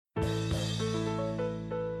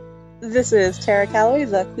This is Tara Calloway,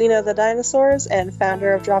 the Queen of the Dinosaurs and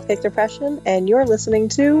founder of Dropkick Depression, and you're listening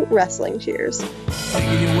to Wrestling Cheers.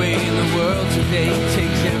 Taking your way in the world today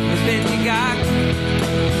takes everything you got.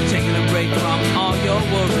 Taking a break from all your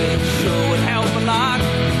worries sure would help a lot.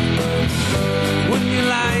 Wouldn't you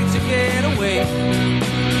like to get away?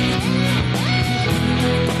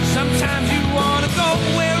 Sometimes you want to go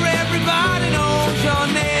where everybody knows your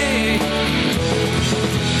name.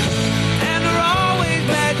 And they're always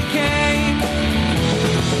glad you came.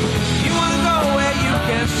 You want to go where you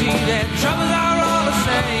can see that troubles are all the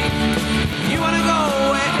same. You want to go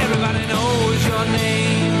where everybody knows your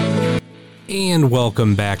name. And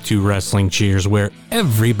welcome back to Wrestling Cheers, where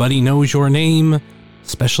everybody knows your name,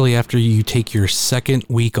 especially after you take your second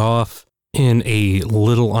week off in a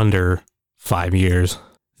little under 5 years.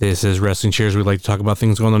 This is Wrestling Cheers. We like to talk about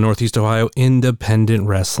things going on in the Northeast Ohio independent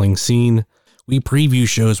wrestling scene. We preview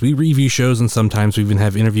shows, we review shows, and sometimes we even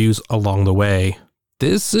have interviews along the way.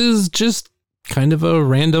 This is just kind of a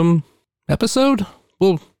random episode.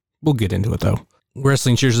 We'll get into it though.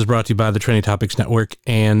 Wrestling Cheers is brought to you by the Trending Topics Network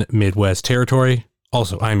and Midwest Territory.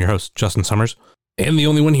 Also, I'm your host, Justin Summers, and the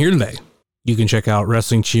only one here today. You can check out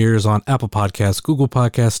Wrestling Cheers on Apple Podcasts, Google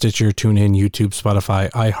Podcasts, Stitcher, TuneIn, YouTube, Spotify,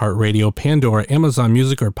 iHeartRadio, Pandora, Amazon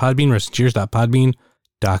Music, or Podbean,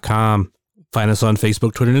 WrestlingCheers.podbean.com. Find us on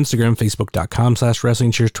Facebook, Twitter, and Instagram,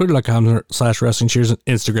 Facebook.com/WrestlingCheers, Twitter.com/WrestlingCheers, and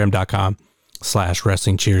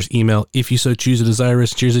Instagram.com/WrestlingCheers. Email, if you so choose to desire,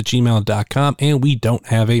 WrestlingCheers@gmail.com, and we don't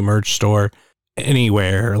have a merch store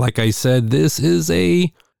anywhere. Like I said, this is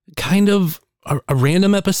a kind of a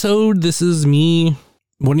random episode. This is me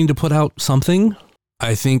wanting to put out something.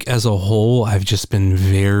 I think as a whole, I've just been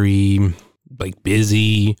very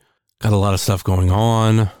busy, got a lot of stuff going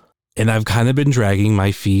on, and I've kind of been dragging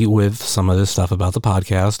my feet with some of this stuff about the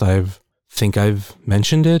podcast. Think I've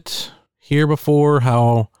mentioned it here before,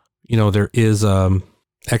 how, there is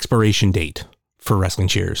expiration date for Wrestling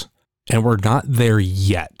Cheers, and we're not there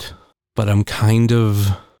yet, but I'm kind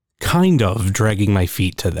of dragging my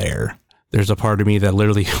feet to there. There's a part of me that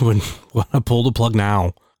literally would want to pull the plug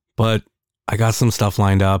now, but I got some stuff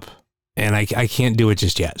lined up and I can't do it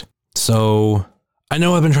just yet. So I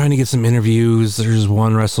know I've been trying to get some interviews. There's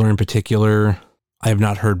one wrestler in particular I have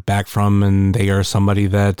not heard back from, and they are somebody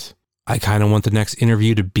that I kind of want the next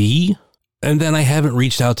interview to be. And then I haven't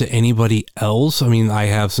reached out to anybody else. I mean, I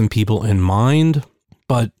have some people in mind,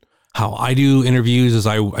 but how I do interviews is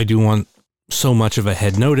I do want so much of a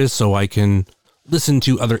head notice so I can listen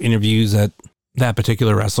to other interviews that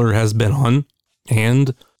particular wrestler has been on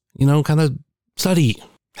and, kind of study.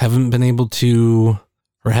 Haven't been able to,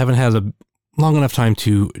 or haven't had a long enough time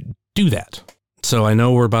to do that. So I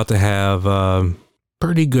know we're about to have a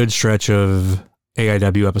pretty good stretch of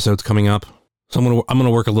AIW episodes coming up. So I'm going to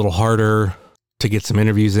work a little harder to get some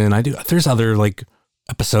interviews in. There's other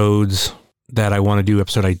episodes that I want to do,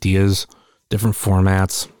 episode ideas, different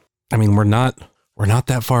formats. I mean, we're not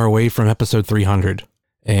that far away from episode 300,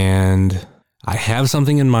 and I have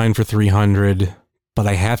something in mind for 300, but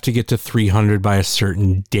I have to get to 300 by a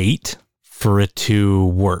certain date for it to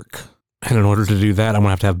work. And in order to do that, I'm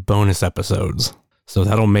going to have bonus episodes. So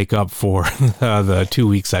that'll make up for the 2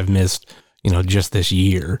 weeks I've missed, just this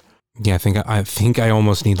year. Yeah, I think I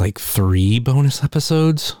almost need 3 bonus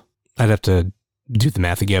episodes. I'd have to do the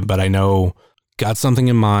math again, but I know got something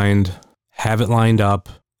in mind, have it lined up,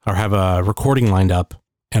 or have a recording lined up,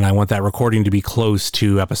 and I want that recording to be close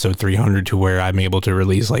to episode 300 to where I'm able to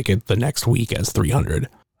release it the next week as 300.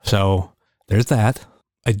 So there's that.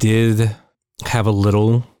 I did have a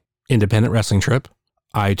little independent wrestling trip.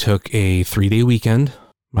 I took a 3-day weekend,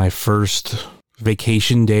 my first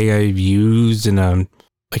vacation day I've used in a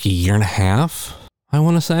year and a half, I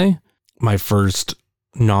want to say. My first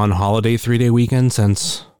non-holiday 3-day weekend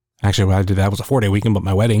since, actually when I did that was a 4-day weekend, but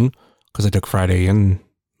my wedding, because I took Friday and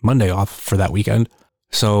Monday off for that weekend.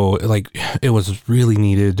 So it was really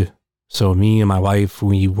needed. So me and my wife,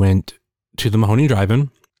 we went to the Mahoney Drive-In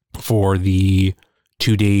for the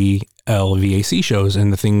 2-day LVAC shows.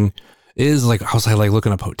 And the thing is I was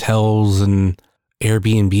looking up hotels and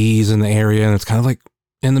Airbnbs in the area, and it's kind of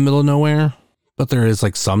in the middle of nowhere, but there is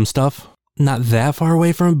some stuff not that far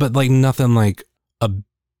away from it, but nothing like a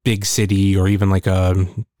big city or even a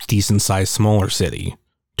decent sized smaller city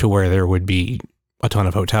to where there would be a ton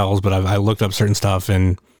of hotels. But I looked up certain stuff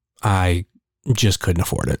and I just couldn't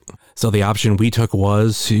afford it. So the option we took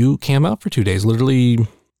was to camp out for 2 days, literally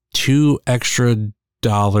 $2 extra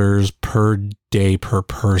per day per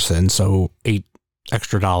person. So $8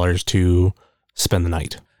 extra to spend the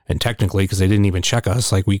night. And technically, because they didn't even check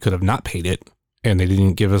us, we could have not paid it, and they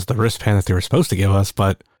didn't give us the wristband that they were supposed to give us.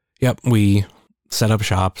 But Yep, we set up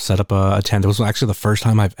shop, set up a tent. It was actually the first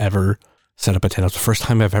time I've ever set up a tent. It was the first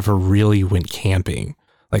time I've ever really went camping.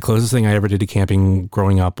 Like, closest thing I ever did to camping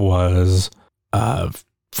growing up was a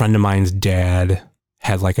friend of mine's dad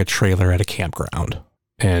had like a trailer at a campground.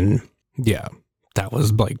 And yeah, that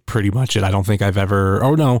was like pretty much it. I don't think I've ever,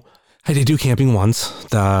 oh no, I did do camping once.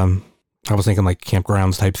 I was thinking like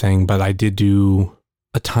campgrounds type thing, but I did do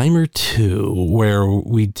a time or two where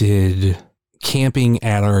we did camping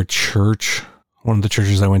at our church, one of the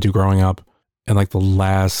churches I went to growing up, and like the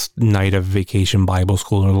last night of vacation Bible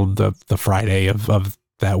school, or the Friday of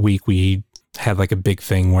that week, we had like a big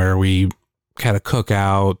thing where we had a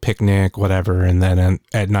cookout, picnic, whatever, and then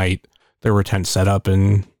at night there were tents set up,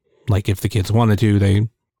 and like if the kids wanted to, they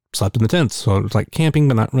slept in the tents. So it was like camping,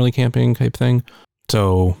 but not really camping type thing.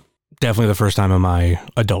 So definitely the first time in my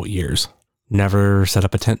adult years. Never set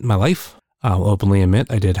up a tent in my life. I'll openly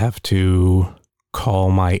admit I did have to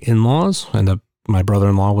call my in-laws, and my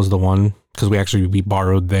brother-in-law was the one, because we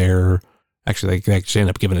borrowed their, actually they actually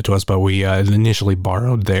ended up giving it to us, but we initially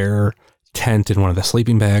borrowed their tent in one of the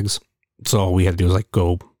sleeping bags. So all we had to do was like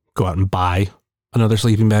go out and buy another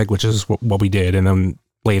sleeping bag, which is what we did. And then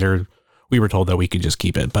later we were told that we could just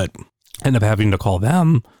keep it, but ended up having to call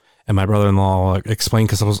them, and my brother-in-law explained,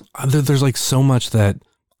 because there's like so much that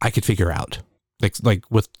I could figure out, like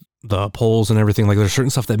with the poles and everything. Like there's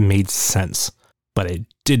certain stuff that made sense, but it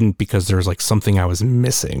didn't, because there's like something I was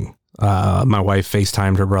missing. My wife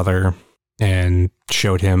FaceTimed her brother and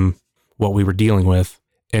showed him what we were dealing with.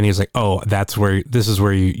 And he was like, oh, this is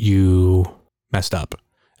where you messed up.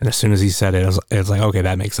 And as soon as he said it, it was like, okay,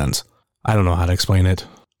 that makes sense. I don't know how to explain it.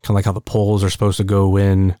 Kind of like how the poles are supposed to go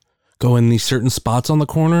in these certain spots on the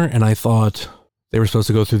corner. And I thought they were supposed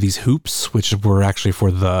to go through these hoops, which were actually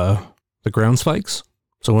for the ground spikes.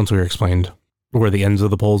 So once we were explained where the ends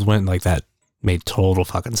of the poles went, like that made total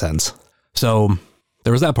fucking sense. So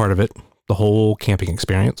there was that part of it, the whole camping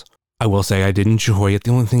experience. I will say I did enjoy it.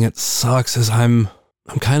 The only thing that sucks is I'm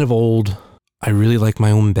kind of old. I really like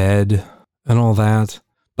my own bed and all that.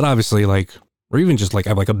 But obviously, like, or even just like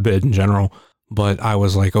I like a bed in general. But I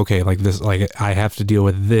was like, okay, like this, like I have to deal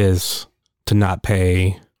with this to not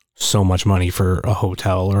pay so much money for a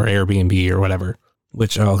hotel or Airbnb or whatever.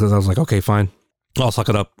 Which, because I was like, okay, fine, I'll suck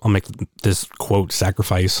it up. I'll make this quote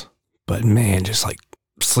sacrifice. But man, just like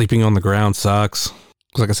sleeping on the ground sucks.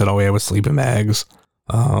 Because like I said, all we had was sleeping bags.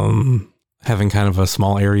 Having kind of a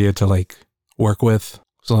small area to like work with.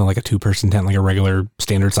 It's only like a 2-person tent, like a regular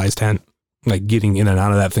standard size tent. Like getting in and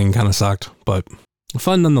out of that thing kind of sucked, but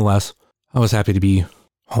fun nonetheless. I was happy to be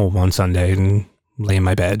home on Sunday and lay in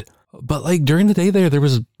my bed. But like during the day there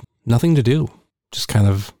was nothing to do. Just kind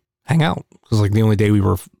of hang out. Because like the only day we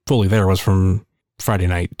were fully there was from Friday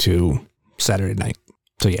night to Saturday night.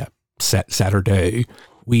 So yeah, Saturday.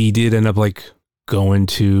 We did end up like going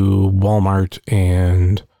to Walmart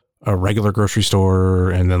and a regular grocery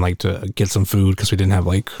store, and then like to get some food, because we didn't have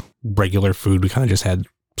like regular food. We kind of just had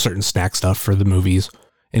certain snack stuff for the movies.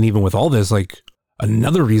 And even with all this, like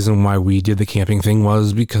another reason why we did the camping thing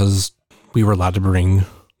was because we were allowed to bring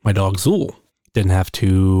my dog Zool. Didn't have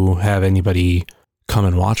to have anybody come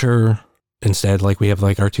and watch her. Instead, like we have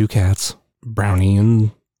like our 2 cats, Brownie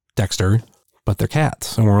and Dexter, but they're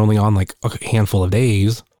cats, and we're only on like a handful of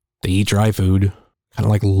days. They eat dry food. Kind of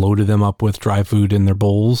like loaded them up with dry food in their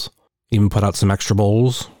bowls. Even put out some extra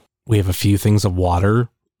bowls. We have a few things of water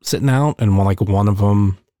sitting out, and one of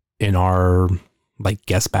them in our like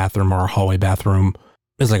guest bathroom or our hallway bathroom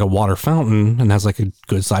is like a water fountain and has like a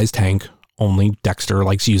good sized tank. Only Dexter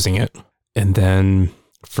likes using it. And then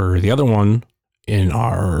for the other one in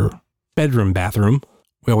our bedroom bathroom,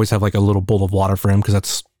 we always have like a little bowl of water for him, because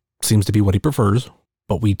that seems to be what he prefers.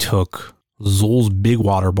 But we took Zool's big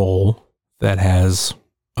water bowl that has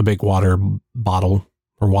a big water bottle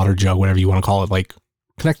or water jug, whatever you want to call it, like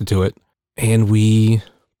connected to it. And we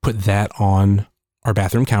put that on our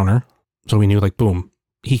bathroom counter. So we knew like, boom,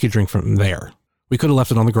 he could drink from there. We could have left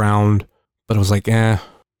it on the ground, but it was like,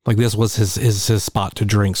 like this was his spot to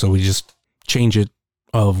drink. So we just change it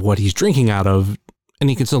of what he's drinking out of, and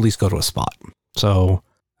he can still at least go to a spot. So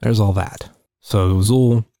there's all that. So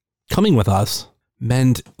Zool coming with us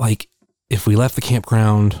meant like if we left the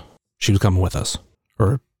campground, she was coming with us,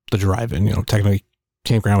 or the drive-in, technically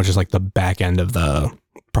campground, which is like the back end of the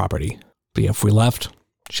property. But yeah, if we left,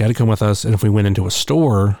 she had to come with us. And if we went into a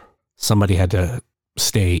store, somebody had to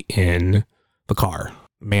stay in the car.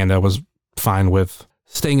 Amanda was fine with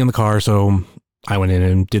staying in the car. So I went in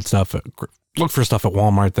and did stuff, looked for stuff at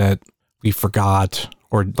Walmart that we forgot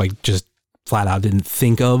or like just flat out didn't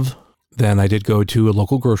think of. Then I did go to a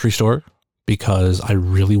local grocery store because I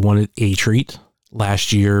really wanted a treat.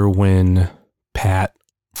 last year when Pat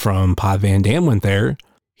from Pod Van Dam went there,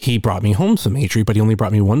 he brought me home some A-Treat, but he only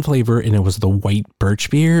brought me one flavor, and it was the white birch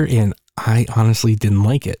beer, and I honestly didn't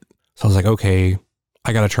like it. So I was like, okay,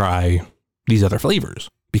 I got to try these other flavors,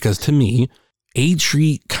 because to me,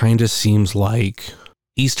 A-Treat kind of seems like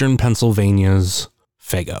Eastern Pennsylvania's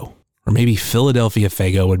Faygo, or maybe Philadelphia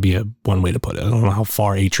Faygo would be one way to put it. I don't know how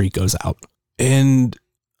far A-Treat goes out. And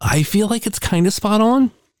I feel like it's kind of spot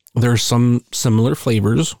on. There are some similar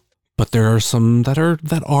flavors, but there are some that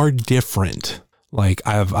are different. Like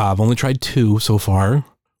I've only tried 2 so far.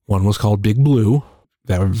 One was called Big Blue.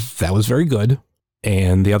 That was very good.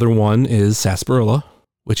 And the other one is Sarsaparilla,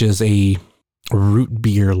 which is a root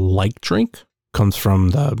beer like drink. Comes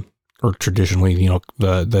from traditionally,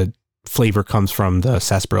 the flavor comes from the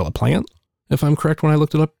sarsaparilla plant, if I'm correct when I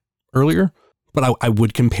looked it up earlier. But I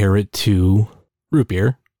would compare it to root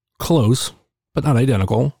beer. Close, but not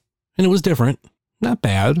identical. And it was different. Not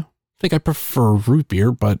bad. I think I prefer root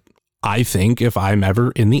beer, but I think if I'm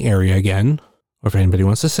ever in the area again, or if anybody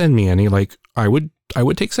wants to send me any, I would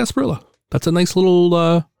take sarsaparilla. That's a nice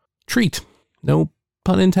little treat. No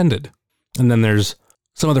pun intended. And then there's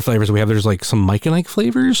some other flavors we have. There's like some Mike and Ike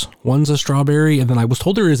flavors. One's a strawberry, and then I was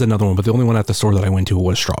told there is another one, but the only one at the store that I went to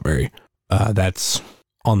was strawberry. That's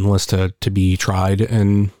on the list to be tried.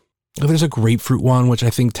 And there's a grapefruit one, which I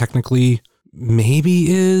think technically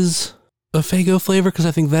maybe is a Faygo flavor, because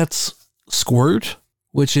I think that's Squirt,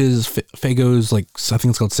 which is Faygo's, like, I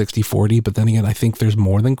think it's called 60-40, but then again, I think there's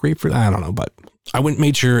more than grapefruit. I don't know, but I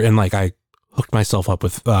made sure, and I hooked myself up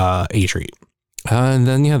with A-Treat. And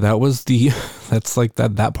then, yeah, that's like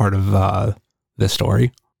that part of this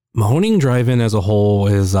story. Mahoning Drive-In as a whole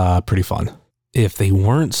is pretty fun. If they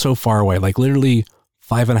weren't so far away, like literally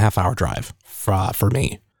 5.5 hour drive for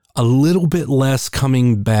me. A little bit less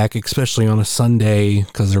coming back, especially on a Sunday,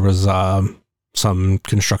 because there was some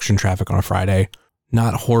construction traffic on a Friday.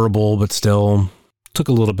 Not horrible, but still took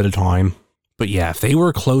a little bit of time. But yeah, if they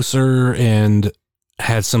were closer and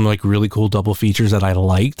had some really cool double features that I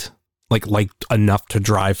liked enough to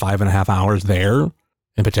drive 5.5 hours there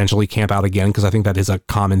and potentially camp out again, because I think that is a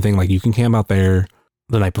common thing. Like, you can camp out there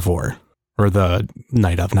the night before, or the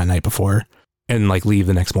night of, not night before, and leave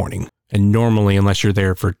the next morning. And normally, unless you're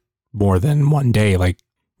there for more than one day,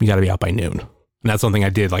 you got to be out by noon. And that's something I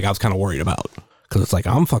did. I was kind of worried about, because it's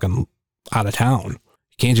I'm fucking out of town.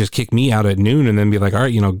 You can't just kick me out at noon and then be like, all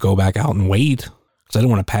right, go back out and wait. Because I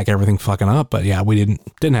didn't want to pack everything fucking up. But yeah, we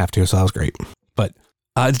didn't have to, so that was great. But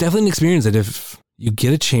it's definitely an experience that if you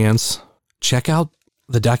get a chance, check out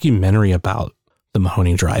the documentary about the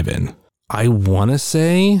Mahoning Drive-In. I want to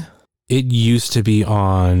say it used to be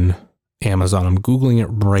on Amazon. I'm Googling it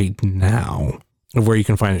right now of where you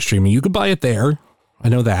can find it streaming. You could buy it there. I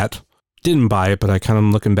know that. Didn't buy it, but I kind of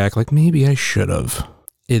am looking back maybe I should have.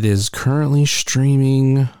 It is currently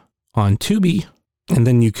streaming on Tubi, and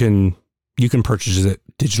then you can purchase it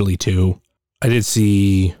digitally too. I did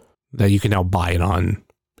see that you can now buy it on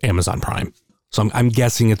Amazon Prime. So I'm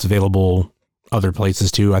guessing it's available other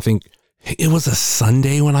places too. I think it was a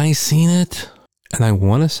Sunday when I seen it. And I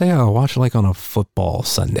want to say I watched it on a football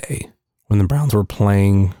Sunday when the Browns were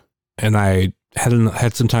playing, and I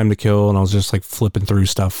had some time to kill, and I was just flipping through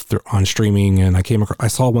stuff on streaming, and I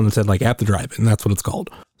saw one that said at the drive-in. That's what it's called.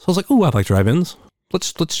 So I was like, oh, I like drive-ins.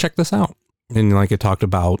 Let's check this out. And it talked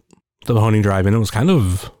about the Mahoning Drive-In. It was kind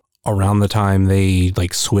of around the time they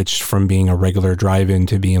switched from being a regular drive-in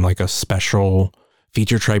to being a special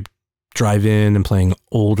feature type drive-in and playing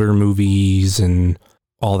older movies and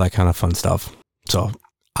all that kind of fun stuff. So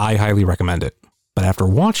I highly recommend it. But after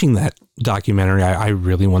watching that documentary, I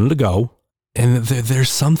really wanted to go. And there's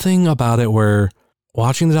something about it where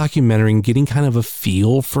watching the documentary and getting kind of a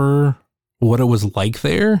feel for what it was like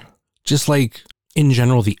there, just in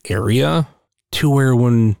general, the area, to where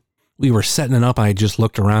when we were setting it up, I just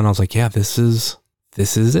looked around. I was like, yeah, this is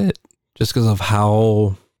it. Just because of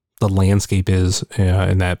how the landscape is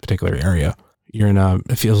in that particular area.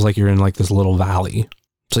 It feels like you're in this little valley.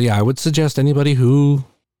 So yeah, I would suggest anybody who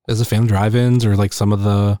is a fan of drive-ins or some of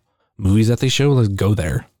the movies that they show, let's go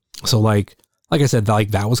there. So like I said,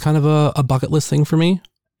 that was kind of a bucket list thing for me.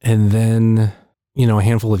 And then, a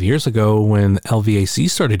handful of years ago when LVAC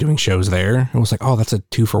started doing shows there, it was oh, that's a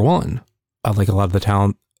 2-for-1. I like a lot of the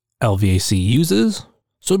talent LVAC uses.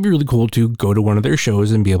 So it'd be really cool to go to one of their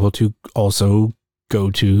shows and be able to also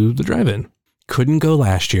go to the drive-in. Couldn't go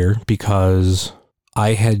last year because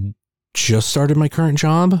I had just started my current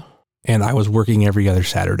job and I was working every other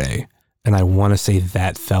Saturday. And I want to say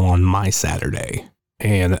that fell on my Saturday.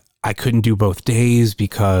 And I couldn't do both days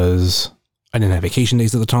because I didn't have vacation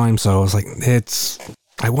days at the time. So I was like, it's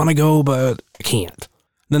I want to go, but I can't.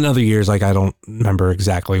 Then other years, like, I don't remember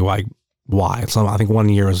exactly why. So I think one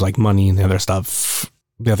year was like money and the other stuff.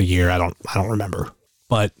 The other year, I don't remember.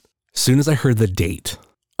 But as soon as I heard the date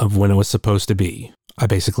of when it was supposed to be, I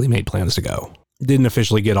basically made plans to go. Didn't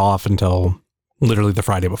officially get off until literally the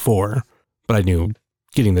Friday before, but I knew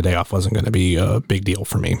getting the day off wasn't going to be a big deal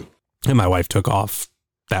for me. And my wife took off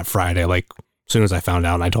that Friday, like, as soon as I found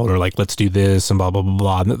out, and I told her, like, let's do this and blah, blah, blah,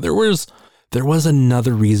 blah. And there was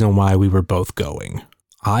another reason why we were both going.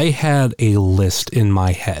 I had a list in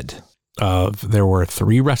my head of, there were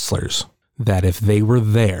 3 wrestlers that if they were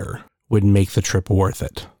there would make the trip worth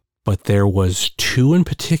it. But there was 2 in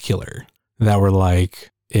particular that were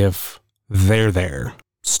like, if they're there,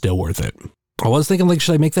 still worth it. I was thinking, like,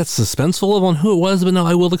 should I make that suspenseful on who it was? But no,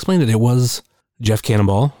 I will explain it. It was Jeff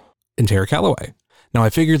Cannonball and Tara Calloway. Now, I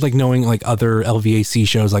figured, like, knowing, like, other LVAC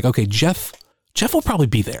shows, like, okay, Jeff will probably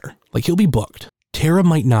be there. Like, he'll be booked. Tara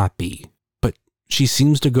might not be, but she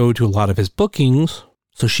seems to go to a lot of his bookings,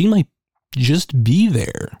 so she might just be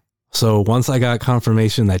there. So once I got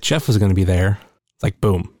confirmation that Jeff was going to be there, like,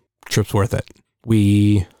 boom, trip's worth it.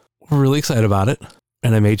 We were really excited about it,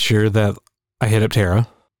 and I made sure that I hit up Tara.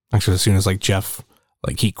 Actually, as soon as, like, Jeff,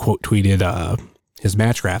 like, he quote tweeted his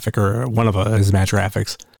match graphic, or one of his match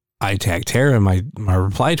graphics, I tagged Tara in my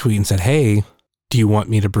reply tweet and said, hey, do you want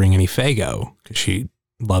me to bring any Faygo? Because she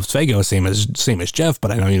loves Faygo, same as Jeff,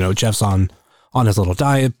 but I know, you know, Jeff's on his little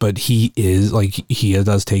diet, but he is, like, he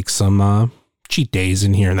does take some cheat days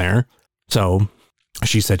in here and there. So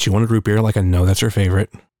she said she wanted root beer, like, I know that's her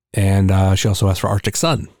favorite. And she also asked for Arctic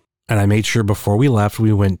Sun. And I made sure before we left,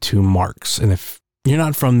 we went to Mark's. And if you're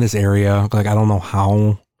not from this area, like, I don't know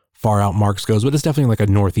how far out Mark's goes, but it's definitely like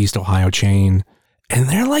a Northeast Ohio chain. And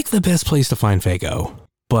they're like the best place to find Faygo,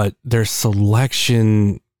 but their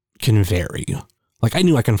selection can vary. Like, I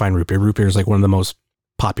knew I can find root beer. Root beer is like one of the most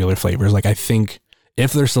popular flavors. Like, I think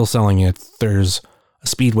if they're still selling it, there's a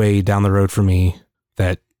Speedway down the road for me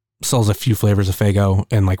that sells a few flavors of Faygo,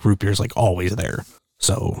 and like root beer is like always there.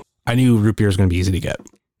 So I knew root beer is going to be easy to get.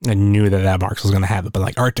 I knew that Mark's was going to have it, but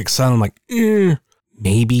like Arctic Sun, I'm like,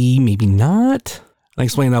 maybe not. I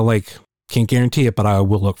explained how, like, can't guarantee it, but I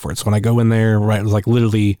will look for it. So when I go in there, right, it was like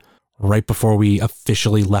literally right before we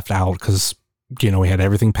officially left out, because, you know, we had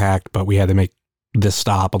everything packed, but we had to make this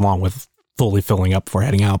stop along with fully filling up before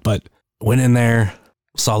heading out. But went in there,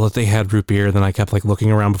 saw that they had root beer. Then I kept like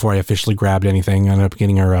looking around before I officially grabbed anything. I ended up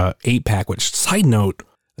getting our 8-pack, which, side note,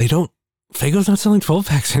 Faygo's not selling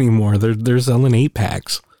 12-packs anymore. They're selling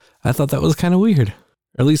 8-packs. I thought that was kind of weird.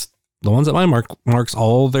 Or at least the ones at my Mark's,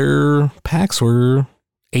 all their packs were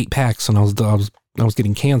 8 packs, and I was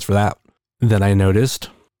getting cans for that. Then I noticed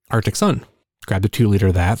Arctic Sun. Grabbed a 2-liter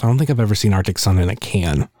of that. I don't think I've ever seen Arctic Sun in a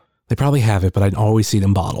can. They probably have it, but I'd always see it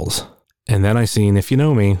in bottles. And then I seen, if you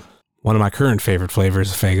know me, one of my current favorite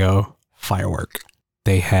flavors of Faygo, Firework.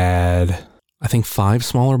 They had, I think, 5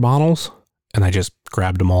 smaller bottles, and I just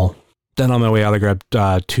grabbed them all. Then on my way out, I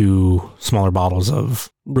grabbed 2 smaller bottles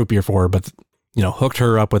of root beer for her, but, you know, hooked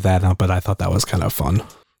her up with that. But I thought that was kind of fun,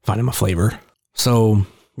 finding my flavor. So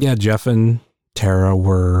yeah, Jeff and Tara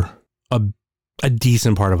were a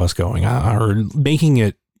decent part of us going, or making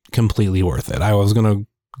it completely worth it. I was going to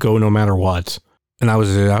go no matter what, and I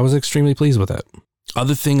was extremely pleased with it.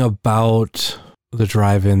 Other thing about the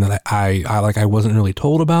drive-in that I wasn't really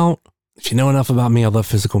told about, if you know enough about me, I love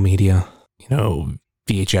physical media, you know,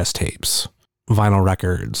 VHS tapes, vinyl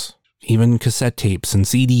records, even cassette tapes and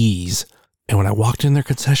CDs. And when I walked in their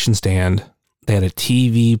concession stand, they had a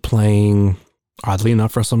TV playing, oddly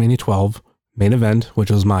enough, WrestleMania 12 main event, which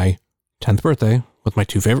was my 10th birthday with my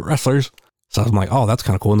 2 favorite wrestlers. So I'm like, oh, that's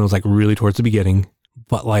kind of cool. And it was like really towards the beginning.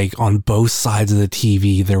 But like on both sides of the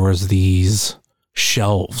TV, there was these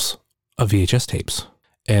shelves of VHS tapes,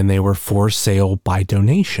 and they were for sale by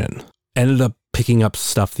donation. Ended up picking up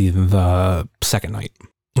stuff the second night.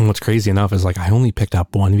 And what's crazy enough is, like, I only picked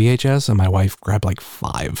up 1 VHS and my wife grabbed like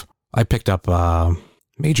 5. I picked up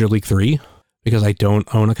Major League 3 because I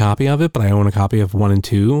don't own a copy of it, but I own a copy of 1 and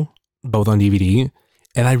 2, both on DVD.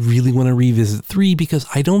 And I really want to revisit 3 because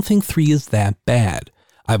I don't think 3 is that bad.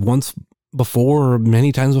 I've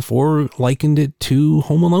many times before, likened it to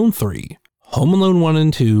Home Alone 3. Home Alone 1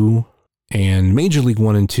 and 2 and Major League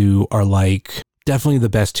 1 and 2 are like definitely the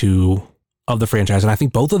best 2 of the franchise. And I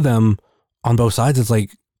think both of them on both sides, it's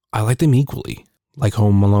like, I like them equally. Like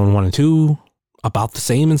Home Alone 1 and 2, about the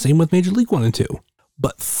same, and same with Major League 1 and 2.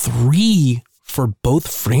 But 3 for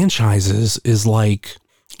both franchises is like,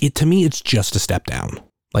 to me, it's just a step down.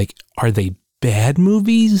 Like, are they bad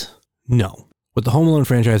movies? No. With the Home Alone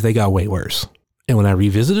franchise, they got way worse. And when I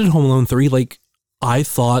revisited Home Alone 3, like, I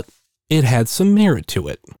thought it had some merit to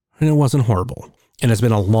it, and it wasn't horrible. And it's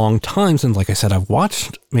been a long time since, like I said, I've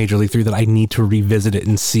watched Major League 3 that I need to revisit it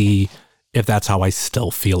and see if that's how I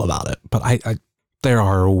still feel about it. But there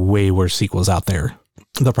are way worse sequels out there.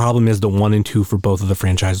 The problem is the 1 and 2 for both of the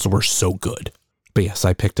franchises were so good. But yes,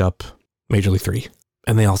 I picked up Major League 3.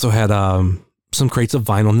 And they also had some crates of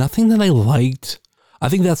vinyl. Nothing that I liked. I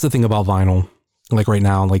think that's the thing about vinyl. Like right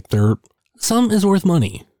now, like some is worth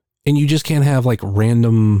money. And you just can't have like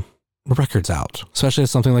random records out. Especially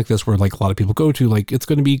as something like this where like a lot of people go to. Like it's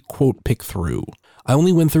going to be, quote, pick through. I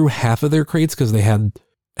only went through half of their crates because they had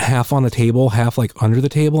half on the table, half like under the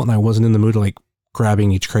table. And I wasn't in the mood of like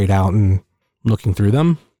grabbing each crate out and looking through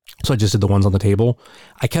them. So I just did the ones on the table.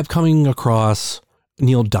 I kept coming across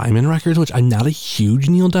Neil Diamond records, which I'm not a huge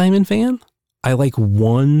Neil Diamond fan. I like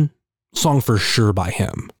one song for sure by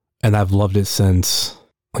him, and I've loved it since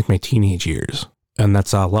like my teenage years. And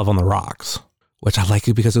that's Love on the Rocks, which I like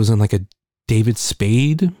it because it was in like a David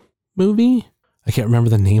Spade movie. I can't remember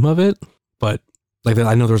the name of it, but like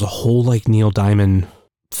I know there's a whole like Neil Diamond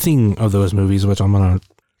thing of those movies, which I'm going to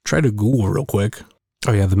try to Google real quick.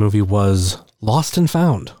 Oh yeah, the movie was Lost and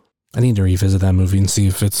Found. I need to revisit that movie and see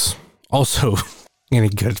if it's also any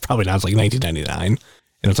good. It's probably not. It's like 1999,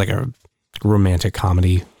 and it's like a romantic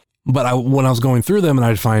comedy. But when I was going through them and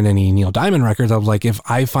I'd find any Neil Diamond records, I was like, if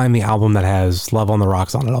I find the album that has Love on the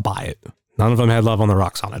Rocks on it, I'll buy it. None of them had Love on the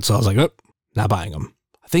Rocks on it, so I was like, oh, not buying them.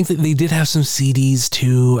 I think that they did have some CDs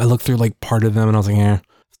too. I looked through like part of them and I was like,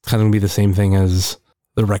 it's kind of gonna be the same thing as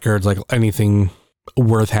the records, like anything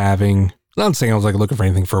worth having. I'm not saying I was like looking for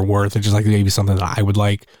anything for worth. It's just like maybe something that I would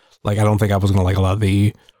like. Like, I don't think I was going to like a lot of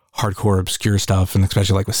the hardcore obscure stuff, and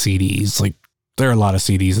especially like with CDs. Like, there are a lot of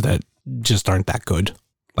CDs that just aren't that good,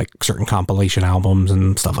 like certain compilation albums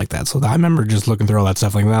and stuff like that. So I remember just looking through all that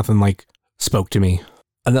stuff, like nothing like spoke to me.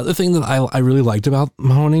 Another thing that I really liked about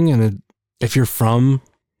Mahoning, and if you're from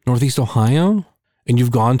Northeast Ohio and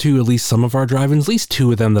you've gone to at least some of our drive-ins, at least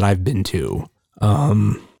 2 of them that I've been to,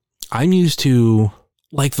 I'm used to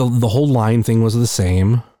like the whole line thing was the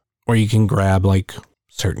same, where you can grab like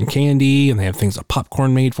certain candy and they have things like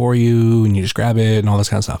popcorn made for you and you just grab it and all this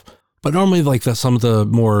kind of stuff. But normally like some of the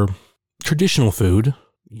more traditional food,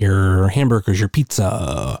 your hamburgers, your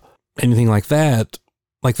pizza, anything like that,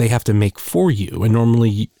 like they have to make for you. And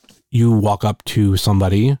normally you walk up to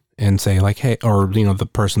somebody and say like, hey, or, you know, the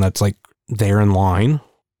person that's like there in line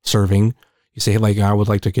serving, you say like, I would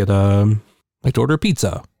like to get like to order a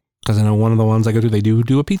pizza. Because I know one of the ones I go to, they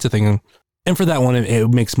do a pizza thing. And for that one, it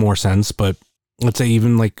makes more sense. But let's say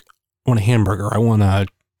even like I want a hamburger. I want a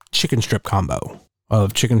chicken strip combo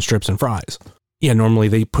of chicken strips and fries. Yeah, normally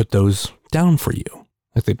they put those down for you.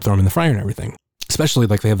 Like they throw them in the fryer and everything. Especially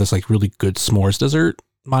like they have this like really good s'mores dessert.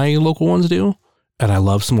 My local ones do. And I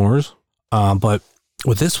love s'mores. But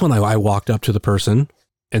with this one, I walked up to the person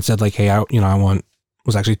and said like, hey,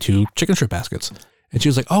 was actually 2 chicken strip baskets. And she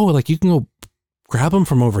was like, oh, like you can go grab them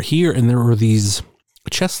from over here. And there were these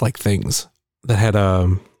chest-like things that had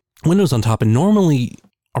windows on top. And normally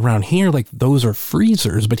around here, like those are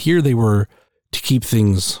freezers, but here they were to keep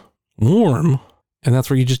things warm. And that's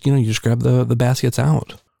where you just grab the baskets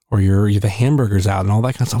out, or the hamburgers out and all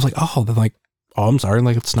that kind of stuff. I was like, they're like, oh, I'm sorry.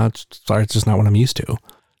 Like, it's just not what I'm used to.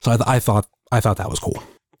 So I thought that was cool.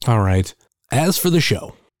 All right. As for the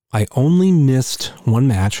show, I only missed one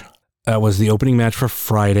match. That was the opening match for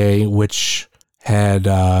Friday, which had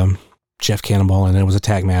Jeff Cannonball, and it was a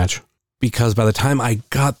tag match. Because by the time I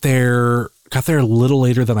got there a little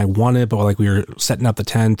later than I wanted, but like we were setting up the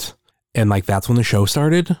tent, and like that's when the show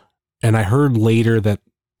started. And I heard later that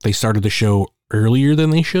they started the show earlier than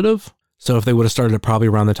they should have. So if they would have started it probably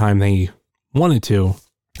around the time they wanted to,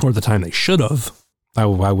 or the time they should have, I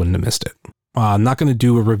wouldn't have missed it. I'm not going to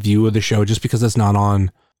do a review of the show just because it's not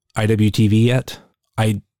on IWTV yet.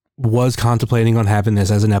 I was contemplating on having this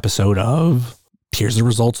as an episode of here's the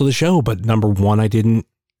results of the show, but number one, I didn't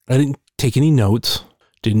take any notes,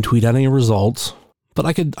 didn't tweet out any results, but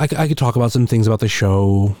I could talk about some things about the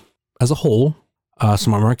show as a whole.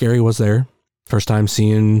 Smart Mark Gary was there. First time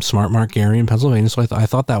seeing Smart Mark Gary in Pennsylvania, so I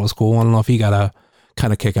thought that was cool. I don't know if he got a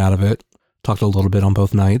kind of kick out of it. Talked a little bit on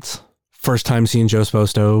both nights. First time seeing Joe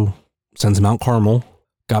Sposto since Mount Carmel.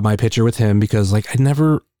 Got my picture with him because like I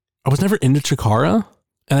was never into Chikara,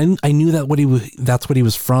 and I knew that that's what he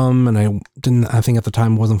was from, and I think at the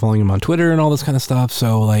time wasn't following him on Twitter and all this kind of stuff.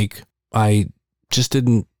 So like I just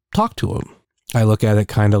didn't talk to him. I look at it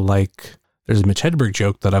kind of like there's a Mitch Hedberg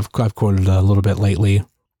joke that I've quoted a little bit lately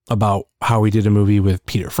about how he did a movie with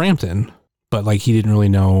Peter Frampton, but like he didn't really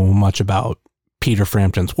know much about Peter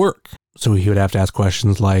Frampton's work. So he would have to ask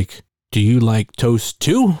questions like, do you like Toast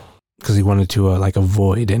too? because he wanted to like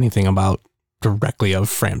avoid anything about directly of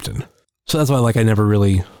Frampton. So that's why like I never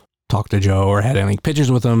really talked to Joe or had any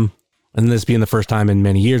pictures with him. And this being the first time in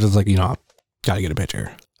many years, it's like, you know, gotta get a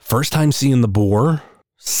picture. First time seeing the Boar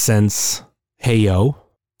since Hey Yo.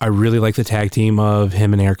 I really like the tag team of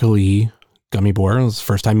him and Erica Lee, Gummy Boar. It was the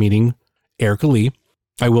first time meeting Erica Lee.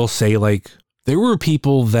 I will say, like, there were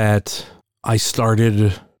people that I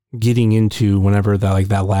started getting into whenever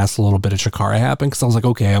that last little bit of Chikara happened, because I was like,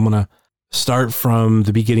 okay, I'm going to start from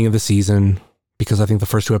the beginning of the season, because I think the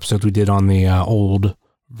first 2 episodes we did on the old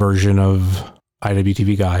version of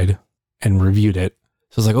IWTV Guide and reviewed it.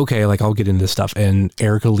 So I was like, okay, like I'll get into this stuff. And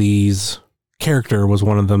Erica Lee's character was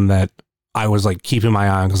one of them that I was like keeping my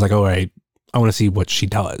eye on, because like, all right, I want to see what she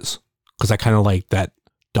does, because I kind of like that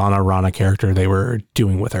Donna Rana character they were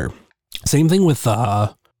doing with her. Same thing with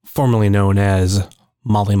formerly known as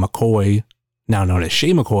Molly McCoy, now known as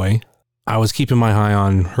Shay McCoy. I was keeping my eye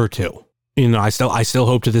on her too. You know, I still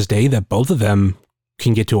hope to this day that both of them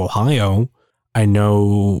can get to Ohio. I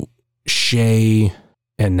know Shay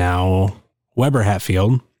and now Weber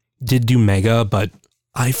Hatfield did do Mega, but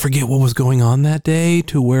I forget what was going on that day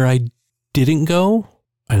to where I didn't go.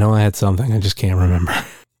 I know I had something, I just can't remember.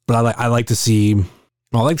 But I like to see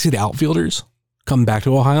the outfielders come back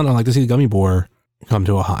to Ohio, and I like to see the Gummy Boar come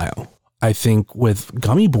to Ohio. I think with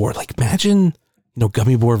Gummy Boar, like imagine, you know,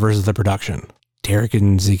 Gummy Boar versus the production. Derek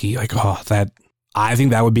and Ziggy, like, I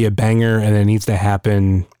think that would be a banger, and it needs to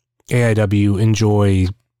happen. AIW, enjoy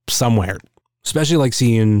somewhere, especially like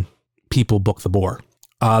seeing people book the Boar.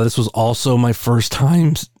 This was also my first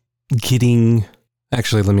time getting,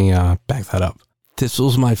 actually, let me back that up. This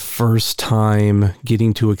was my first time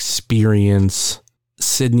getting to experience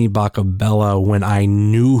Sidney Bacabella when I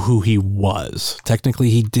knew who he was. Technically,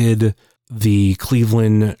 he did the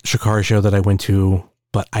Cleveland Chikara show that I went to,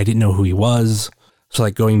 but I didn't know who he was. So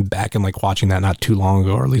like going back and like watching that not too long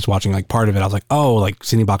ago, or at least watching like part of it, I was like, oh, like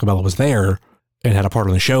Sidney Bacabella was there and had a part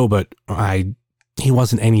on the show, but he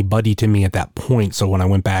wasn't anybody to me at that point. So when I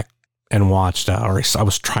went back and watched, or I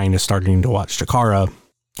was starting to watch Chikara,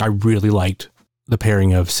 I really liked the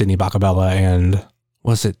pairing of Sidney Bacabella and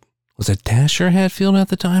was it Dasher Hatfield at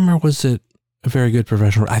the time, or was it a Very Good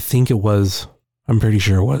Professional? I think it was, I'm pretty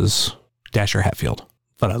sure it was Dasher Hatfield.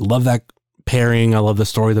 But I love that pairing. I love the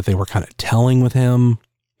story that they were kind of telling with him.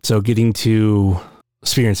 So getting to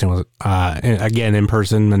experience him again in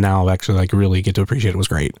person, and now actually like really get to appreciate it was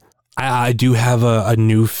great. I do have a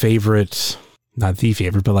new favorite, not the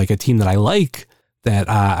favorite, but like a team that I like that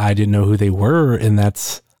I didn't know who they were, and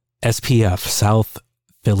that's SPF, South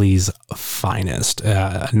Philly's Finest.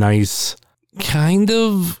 A nice kind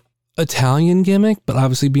of Italian gimmick, but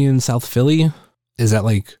obviously being South Philly, is that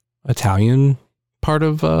like Italian part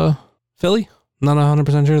of Philly? Not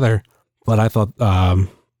 100% sure there, but I thought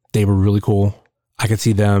they were really cool. I could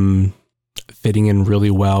see them fitting in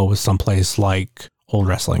really well with someplace like Old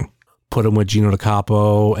Wrestling. Put him with Gino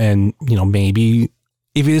DiCapo, and you know, maybe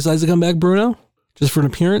if he decides to come back, Bruno, just for an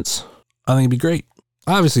appearance, I think it'd be great.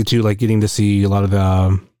 Obviously, too, like getting to see a lot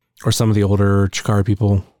of some of the older Chikara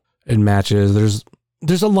people in matches.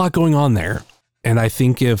 There's a lot going on there, and I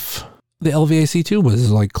think if the LVAC too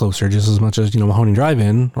was like closer, just as much as, you know, Mahoney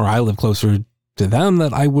Drive-In, or I live closer to them,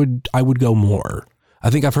 that I would go more. I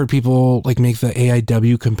think I've heard people like make the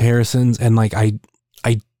AIW comparisons, and like I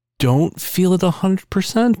don't feel it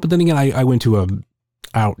 100%, but then again, I went to a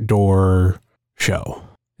outdoor show,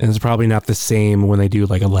 and it's probably not the same when they do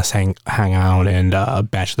like a Let's Hang Out and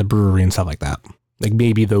Bash at the Brewery and stuff like that. Like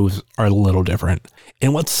maybe those are a little different.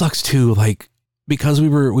 And what sucks too, like because we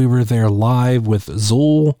were there live with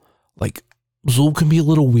Zool, like Zool can be a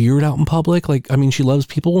little weird out in public. Like, I mean, she loves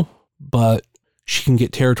people, but she can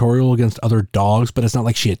get territorial against other dogs, but it's not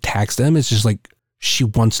like she attacks them. It's just like she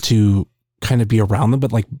wants to kind of be around them,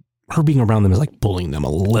 but like her being around them is like bullying them a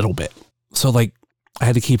little bit. So like I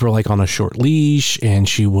had to keep her like on a short leash, and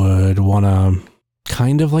she would want to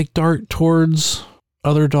kind of like dart towards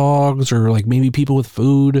other dogs or like maybe people with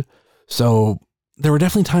food. So there were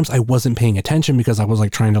definitely times I wasn't paying attention because I was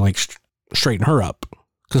like trying to like straighten her up.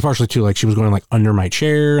 Because partially too, like she was going like under my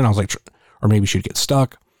chair, and I was like, or maybe she'd get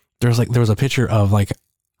stuck. There was a picture of like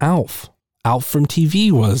Alf from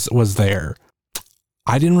TV was there.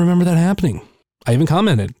 I didn't remember that happening. I even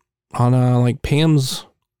commented on like Pam's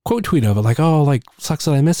quote tweet of it, like, oh, like sucks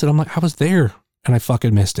that I missed it. I'm like, I was there and I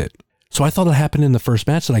fucking missed it. So I thought it happened in the first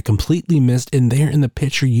match that I completely missed. And there in the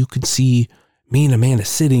picture, you could see me and Amanda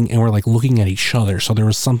sitting, and we're like looking at each other. So there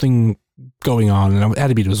was something going on, and I had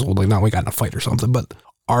to be just like, not we got in a fight or something, but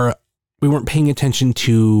we weren't paying attention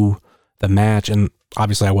to the match. And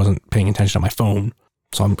obviously I wasn't paying attention to my phone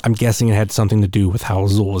So I'm guessing it had something to do with how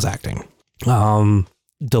Zuul was acting.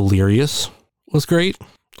 Delirious was great.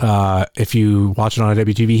 If you watch it on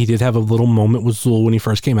WTV, he did have a little moment with Zuul when he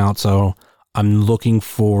first came out. So I'm looking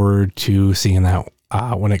forward to seeing that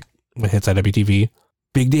when it hits at WTV.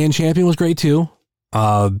 Big Dan Champion was great too.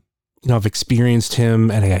 I've experienced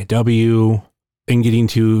him at AIW, and getting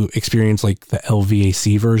to experience like the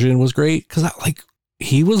LVAC version was great because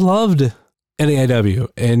he was loved at AIW,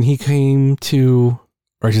 and he came to,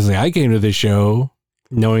 or actually I came to this show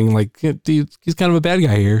knowing like he's kind of a bad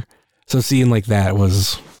guy here. So seeing like that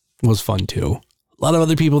was fun too. A lot of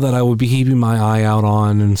other people that I would be keeping my eye out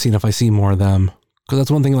on and seeing if I see more of them, because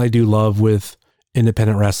that's one thing that I do love with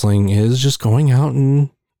independent wrestling is just going out and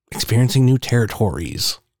experiencing new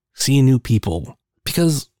territories, seeing new people.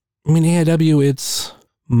 Because I mean, AIW, it's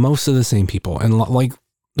most of the same people, and like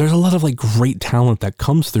there's a lot of like great talent that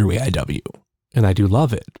comes through AIW, and I do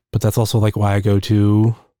love it. But that's also like why I go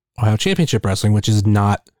to Ohio Championship Wrestling, which is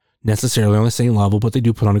not necessarily on the same level, but they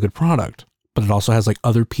do put on a good product. But it also has like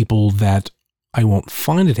other people that I won't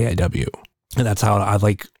find at AIW, and that's how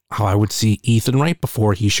I would see Ethan Wright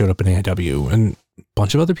before he showed up in AIW, and a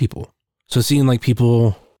bunch of other people. So seeing like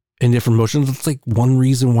people in different motions, it's like one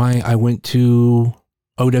reason why I went to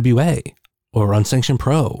OWA or Unsanctioned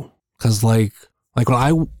Pro, because like when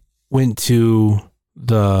I went to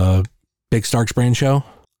the Big Starks brand show,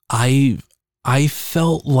 I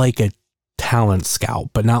felt like a talent scout,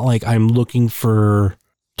 but not like I'm looking for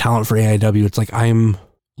talent for AIW. It's like I'm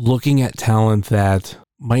looking at talent that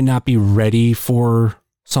might not be ready for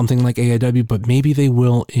something like AIW, but maybe they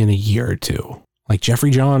will in a year or two. Like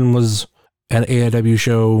Jeffrey John was at an AIW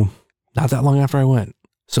show not that long after I went.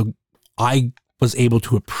 So I was able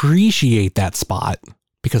to appreciate that spot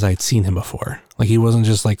because I had seen him before. Like he wasn't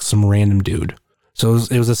just like some random dude. So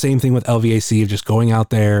it was the same thing with LVAC of just going out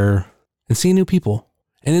there and seeing new people.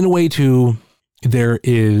 And in a way too, there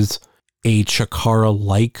is a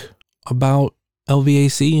Chikara-like about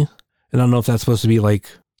LVAC. And I don't know if that's supposed to be like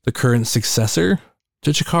the current successor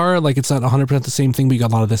to Chikara. Like it's not 100% the same thing, but you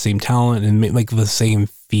got a lot of the same talent and like the same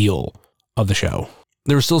feel of the show.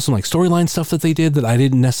 There was still some like storyline stuff that they did that I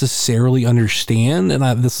didn't necessarily understand.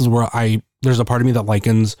 And this is where there's a part of me that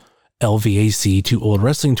likens LVAC to Old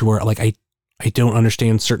Wrestling, to where like I don't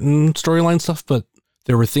understand certain storyline stuff, but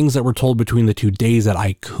there were things that were told between the 2 days that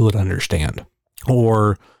I could understand,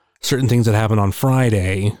 or certain things that happened on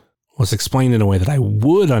Friday was explained in a way that I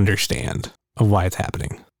would understand of why it's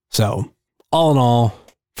happening. So all in all,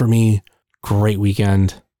 for me, great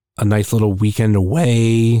weekend. A nice little weekend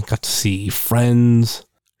away. Got to see friends.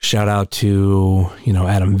 Shout out to,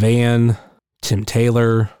 Adam Van, Tim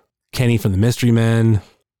Taylor, Kenny from the Mystery Men,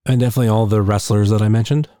 and definitely all the wrestlers that I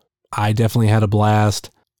mentioned. I definitely had a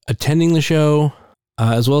blast attending the show,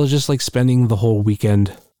 as well as just like spending the whole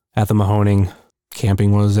weekend at the Mahoning.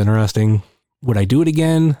 Camping was interesting. Would I do it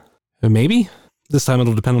again? Maybe. This time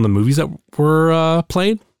it'll depend on the movies that were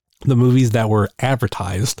played. The movies that were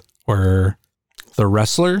advertised were The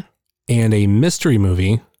Wrestler and a mystery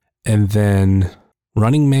movie, and then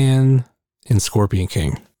Running Man and Scorpion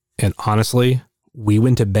King. And honestly, we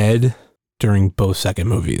went to bed during both second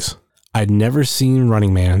movies. I'd never seen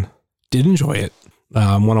Running Man. Did enjoy it.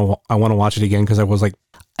 I want to watch it again because I was like,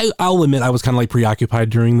 I'll admit I was kind of like preoccupied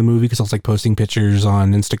during the movie because I was like posting pictures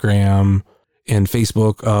on Instagram and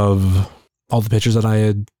Facebook of all the pictures that I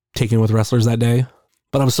had taken with wrestlers that day.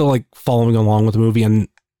 But I was still like following along with the movie, and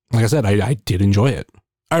like I said, I did enjoy it.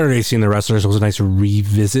 I already seen The Wrestlers. It was a nice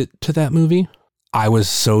revisit to that movie. I was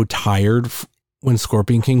so tired when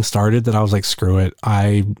Scorpion King started that I was like, screw it.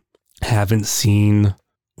 I haven't seen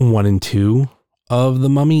 1 and 2 of The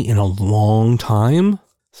Mummy in a long time.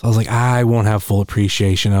 So I was like, I won't have full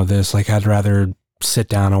appreciation of this. Like, I'd rather sit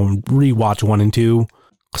down and rewatch 1 and 2.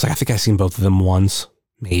 Because I think I've seen both of them once,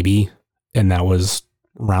 maybe. And that was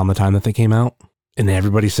around the time that they came out. And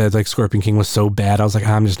everybody said like Scorpion King was so bad. I was like,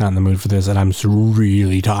 I'm just not in the mood for this. And I'm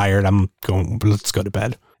really tired. Let's go to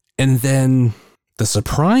bed. And then the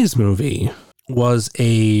surprise movie was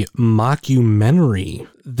a mockumentary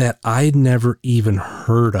that I'd never even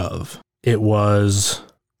heard of. It was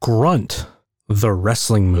Grunt, the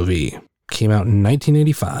wrestling movie. Came out in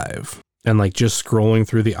 1985. And like just scrolling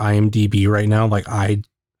through the IMDb right now, like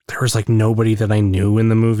there was like nobody that I knew in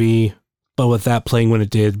the movie. But with that playing when it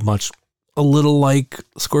did, a little like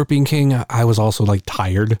Scorpion King, I was also like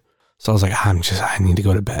tired. So I was like, I need to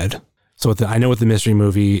go to bed. So I know with the mystery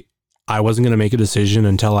movie, I wasn't going to make a decision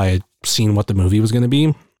until I had seen what the movie was going to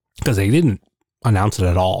be, because they didn't announce it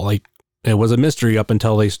at all. Like it was a mystery up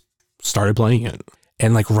until they started playing it.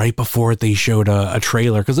 And like right before it, they showed a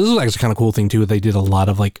trailer, because this was actually kind of cool thing too. They did a lot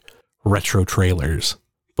of like retro trailers.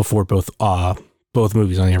 before both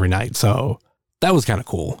movies on every night. So that was kind of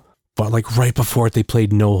cool. But like right before it, they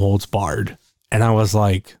played No Holds Barred. And I was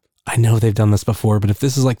like, I know they've done this before, but if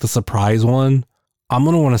this is like the surprise one, I'm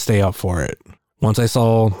going to want to stay up for it. Once I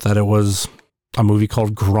saw that it was a movie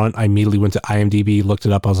called Grunt, I immediately went to IMDb, looked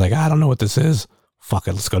it up. I was like, I don't know what this is. Fuck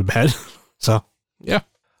it, let's go to bed. So, yeah. I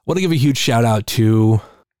want to give a huge shout out to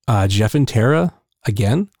Jeff and Tara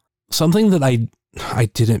again. Something that I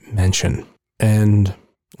didn't mention. And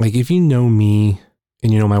like, if you know me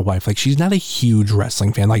and you know my wife, like she's not a huge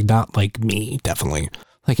wrestling fan, like not like me, definitely.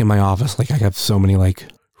 Like in my office, like I have so many like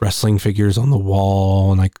wrestling figures on the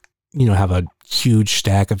wall and like, you know, have a huge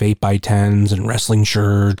stack of 8x10s and wrestling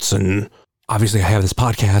shirts. And obviously I have this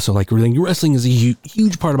podcast. So like wrestling is a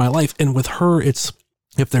huge part of my life. And with her, it's,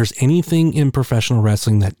 if there's anything in professional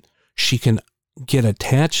wrestling that she can get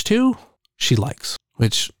attached to, she likes,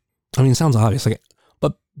 which I mean, sounds obvious, like,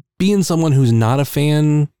 but being someone who's not a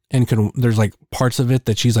fan and there's like parts of it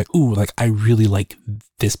that she's like, ooh, like I really like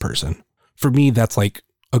this person. For me, that's like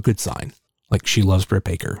a good sign. Like she loves Britt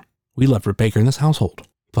Baker. We love Britt Baker in this household.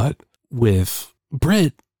 But with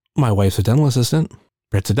Britt, my wife's a dental assistant.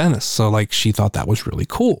 Britt's a dentist. So like she thought that was really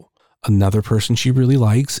cool. Another person she really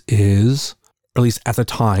likes is, or at least at the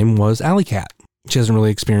time, was Alley Cat. She hasn't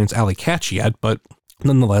really experienced Alley Cat yet, but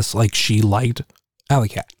nonetheless, like she liked Alley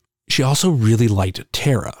Cat. She also really liked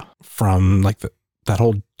Tara from like that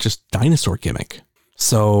whole just dinosaur gimmick.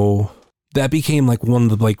 So that became like one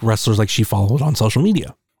of the like wrestlers like she followed on social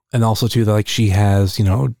media. And also too, that like she has, you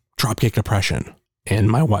know, dropkick depression, and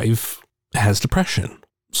my wife has depression.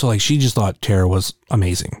 So like she just thought Tara was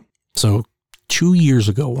amazing. So 2 years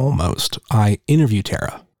ago almost, I interviewed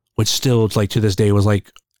Tara, which still like to this day was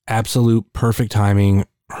like absolute perfect timing.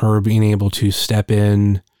 Her being able to step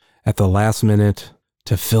in at the last minute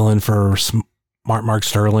to fill in for Mark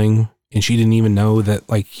Sterling. And she didn't even know that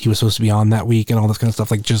like he was supposed to be on that week and all this kind of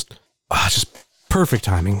stuff. Like just perfect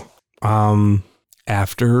timing.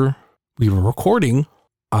 After we were recording,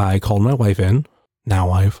 I called my wife in. Now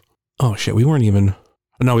wife. Oh shit, we were engaged.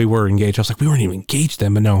 I was like, we weren't even engaged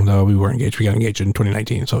then, but no, we were engaged. We got engaged in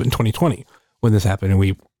 2019. So in 2020 when this happened, and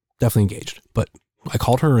we definitely engaged. But I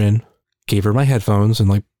called her in, gave her my headphones and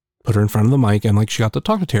like put her in front of the mic, and like she got to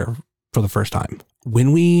talk to Tara for the first time.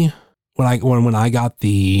 When I got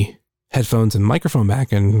the headphones and microphone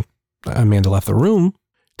back and Amanda left the room,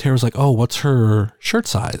 Tara was like, oh, what's her shirt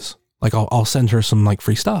size? Like I'll send her some like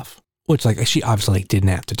free stuff, which like she obviously like, didn't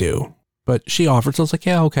have to do, but she offered. So I was like,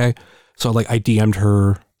 yeah, okay. So like I DM'd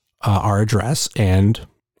her our address and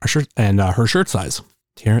our shirt and her shirt size.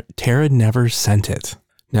 Tara never sent it.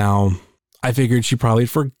 Now I figured she probably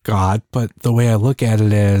forgot, but the way I look at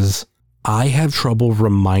it is I have trouble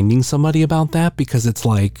reminding somebody about that, because it's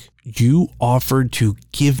like, you offered to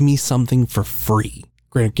give me something for free.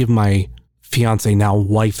 Granted, give my fiance, now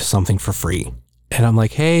wife, something for free. And I'm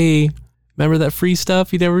like, hey, remember that free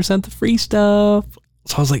stuff? You never sent the free stuff.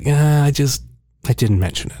 So I was like, I didn't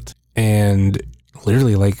mention it. And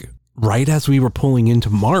literally like right as we were pulling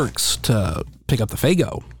into Mark's to pick up the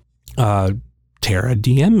Faygo, Tara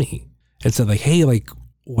DM'd me and said like, hey, like,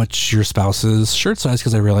 what's your spouse's shirt size?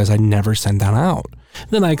 Because I realized I never sent that out.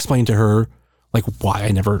 And then I explained to her like why I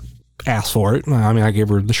never asked for it. I mean, I gave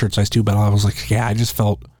her the shirt size too, but I was like, yeah, I just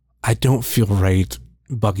felt I don't feel right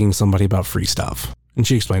bugging somebody about free stuff. And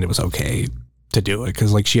she explained it was okay to do it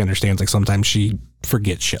because like she understands like sometimes she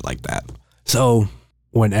forgets shit like that. So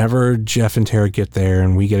whenever Jeff and Tara get there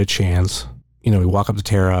and we get a chance, you know, we walk up to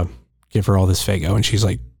Tara, give her all this Faygo, and she's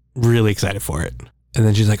like really excited for it. And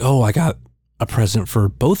then she's like, oh, I got a present for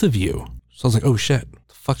both of you. So I was like, oh shit,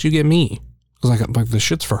 the fuck did you get me? Because like the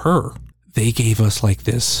shit's for her. They gave us like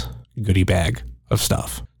this goodie bag of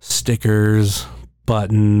stuff. Stickers,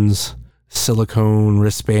 buttons, silicone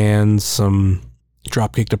wristbands, some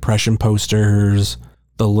Dropkick Depression posters,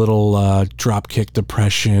 the little Dropkick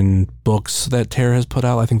Depression books that Tara has put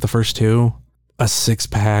out, I think the first two, a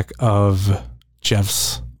 6-pack of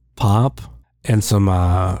Jeff's Pop, and some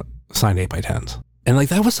signed 8x10s. And like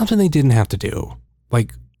that was something they didn't have to do.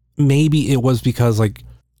 Like maybe it was because like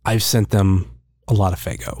I've sent them a lot of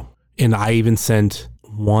Faygo. And I even sent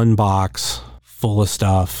one box full of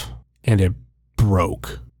stuff and it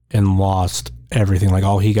broke and lost everything. Like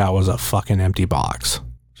all he got was a fucking empty box,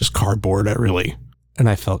 just cardboard, really. And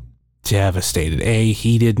I felt devastated.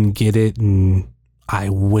 He didn't get it, and I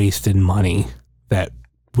wasted money that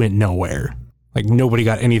went nowhere. Like nobody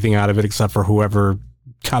got anything out of it except for whoever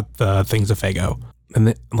got the things of Faygo. And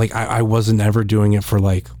then, like I wasn't ever doing it for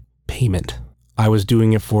like payment. I was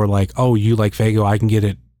doing it for like, oh, you like Faygo, I can get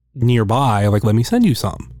it nearby. Like, let me send you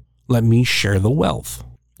some. Let me share the wealth.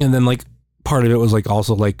 And then like part of it was like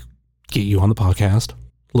also like get you on the podcast,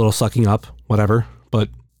 a little sucking up, whatever. But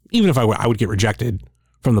even if I would get rejected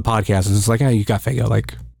from the podcast, it's like, hey, you got Fago,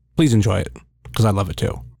 like, please enjoy it because I love it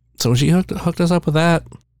too. So she hooked us up with that.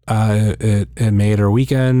 It made our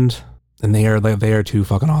weekend, and they are two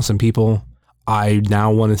fucking awesome people. I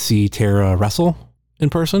now want to see Tara wrestle in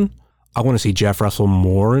person. I want to see Jeff wrestle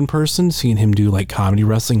more in person. Seeing him do like comedy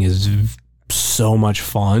wrestling is so much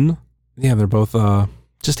fun. Yeah, they're both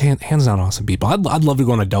just hands down awesome people. I'd love to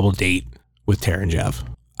go on a double date with Tara and Jeff.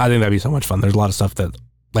 I think that'd be so much fun. There's a lot of stuff that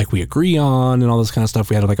like we agree on and all this kind of stuff.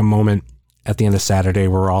 We had like a moment at the end of Saturday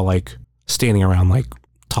where we're all like standing around like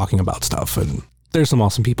talking about stuff, and there's some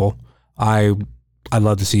awesome people. I'd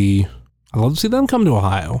love to see them come to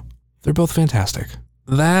Ohio. They're both fantastic.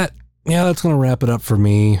 That's going to wrap it up for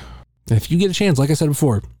me. If you get a chance, like I said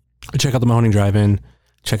before, check out the Mahoning Drive-In,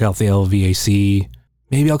 check out the LVAC.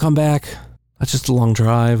 Maybe I'll come back. That's just a long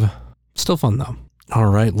drive. Still fun though. All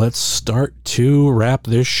right, let's start to wrap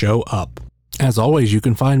this show up. As always, you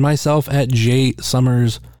can find myself at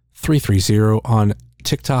jsummers330 on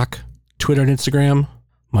TikTok, Twitter, and Instagram,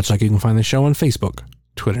 much like you can find the show on Facebook,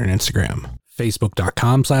 Twitter, and Instagram.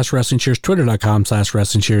 Facebook.com/WrestlingCheers,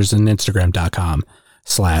 Twitter.com/WrestlingCheers, and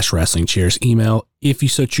Instagram.com/WrestlingCheers. Email, if you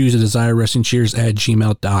so choose to desire,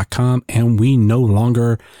 WrestlingCheers@gmail.com, and we no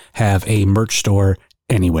longer have a merch store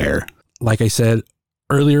anywhere. Like I said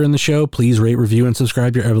earlier in the show, please rate, review, and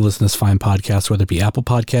subscribe your ever listen to this fine podcast, whether it be Apple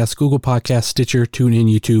Podcasts, Google Podcasts, Stitcher,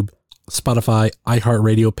 TuneIn, YouTube, Spotify,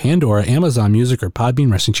 iHeartRadio, Pandora, Amazon Music, or Podbean,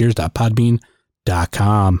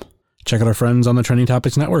 WrestlingCheers.podbean.com. Check out our friends on the Trending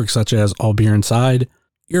Topics Network, such as All Beer Inside,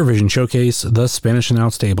 Eurovision Showcase, The Spanish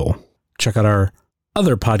Announce Table. Check out our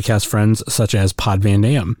other podcast friends, such as Pod Van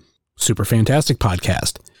Dam, Super Fantastic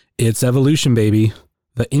Podcast, It's Evolution Baby,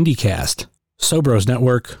 The IndieCast, Sobros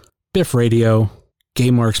Network, Biff Radio,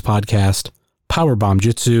 GameWorks Podcast, Powerbomb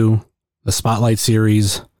Jitsu, The Spotlight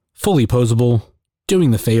Series, Fully Posable, Doing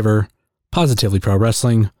the Favor, Positively Pro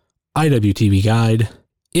Wrestling, IWTV Guide,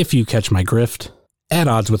 If You Catch My Grift, At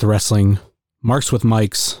Odds with Wrestling, Marks with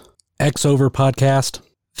Mikes, X Over Podcast,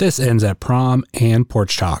 This Ends at Prom, and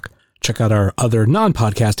Porch Talk. Check out our other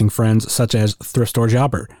non-podcasting friends such as Thrift Store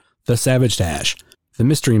Jobber, The Savage Dash, The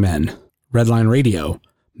Mystery Men, Redline Radio,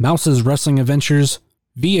 Mouse's Wrestling Adventures,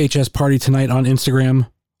 VHS Party Tonight on Instagram,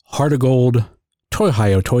 Heart of Gold,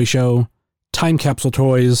 Toy-Hio Toy Show, Time Capsule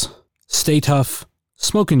Toys, Stay Tough,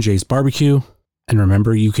 Smokin' Jay's Barbecue, and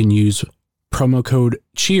remember you can use promo code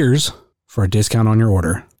CHEERS for a discount on your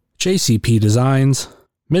order. JCP Designs,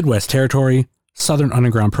 Midwest Territory, Southern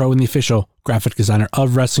Underground Pro, and the official graphic designer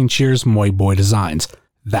of Wrestling Cheers, Moy Boy Designs.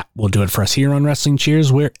 That will do it for us here on Wrestling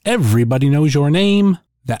Cheers, where everybody knows your name.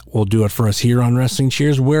 That will do it for us here on Wrestling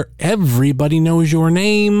Cheers, where everybody knows your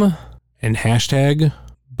name. And hashtag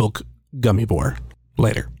book Gummy Boar.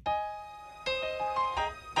 Later.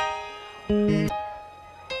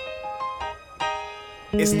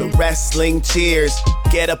 It's the Wrestling Cheers.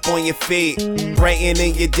 Get up on your feet,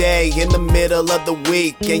 brightening your day in the middle of the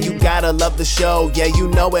week. And you gotta love the show. Yeah, you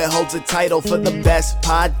know it holds a title for the best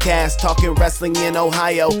podcast talking wrestling in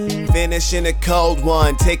Ohio. Finishing a cold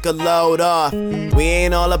one, take a load off. We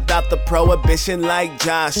ain't all about the prohibition like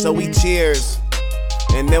Josh, so we cheers.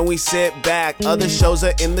 And then we sit back. Other shows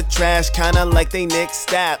are in the trash, kinda like they Nick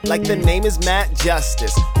Stapp. Like the name is Matt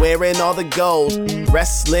Justice, wearing all the gold.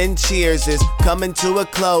 Wrestling Cheers is coming to a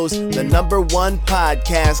close. The #1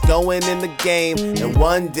 podcast going in the game. And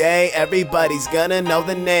one day everybody's gonna know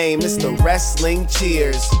the name. It's the Wrestling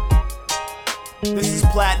Cheers. This is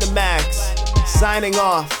Platinum Max, signing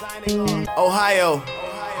off. Ohio,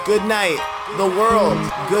 good night. The world,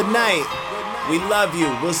 good night. We love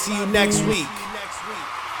you. We'll see you next week.